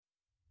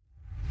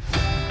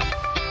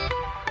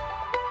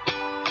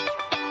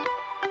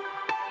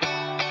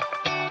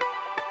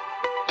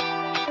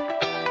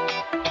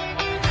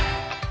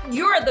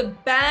are the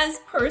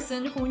best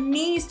person who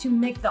needs to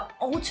make the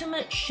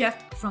ultimate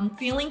shift from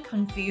feeling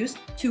confused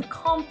to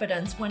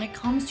confidence when it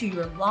comes to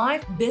your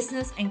life,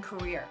 business, and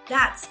career.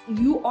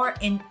 You are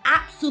in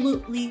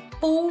absolutely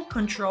full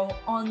control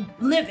on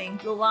living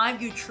the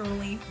life you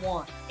truly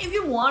want. If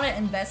you want to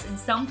invest in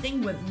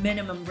something with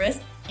minimum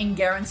risk and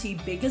guarantee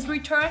biggest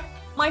return,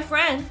 my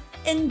friend,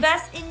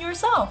 invest in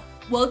yourself.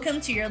 Welcome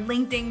to your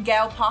LinkedIn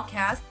Gal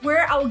podcast,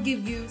 where I will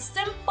give you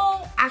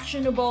simple,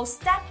 actionable,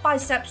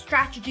 step-by-step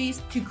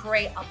strategies to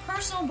create a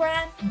personal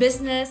brand,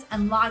 business,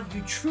 and life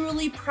you're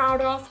truly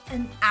proud of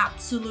and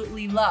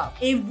absolutely love.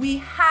 If we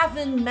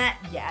haven't met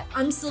yet,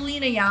 I'm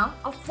Salina Yeung,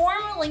 a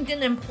former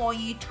LinkedIn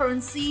employee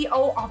turned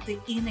CEO of the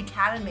In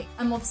Academy.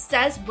 I'm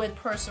obsessed with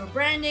personal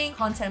branding,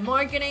 content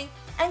marketing,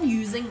 and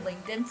using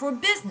LinkedIn for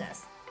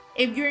business.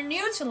 If you're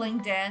new to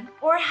LinkedIn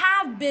or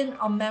have been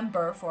a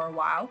member for a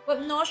while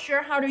but not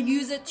sure how to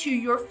use it to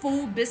your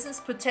full business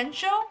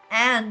potential,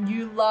 and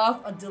you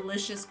love a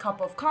delicious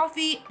cup of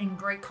coffee and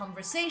great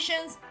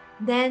conversations,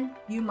 then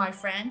you, my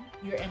friend,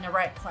 you're in the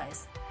right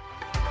place.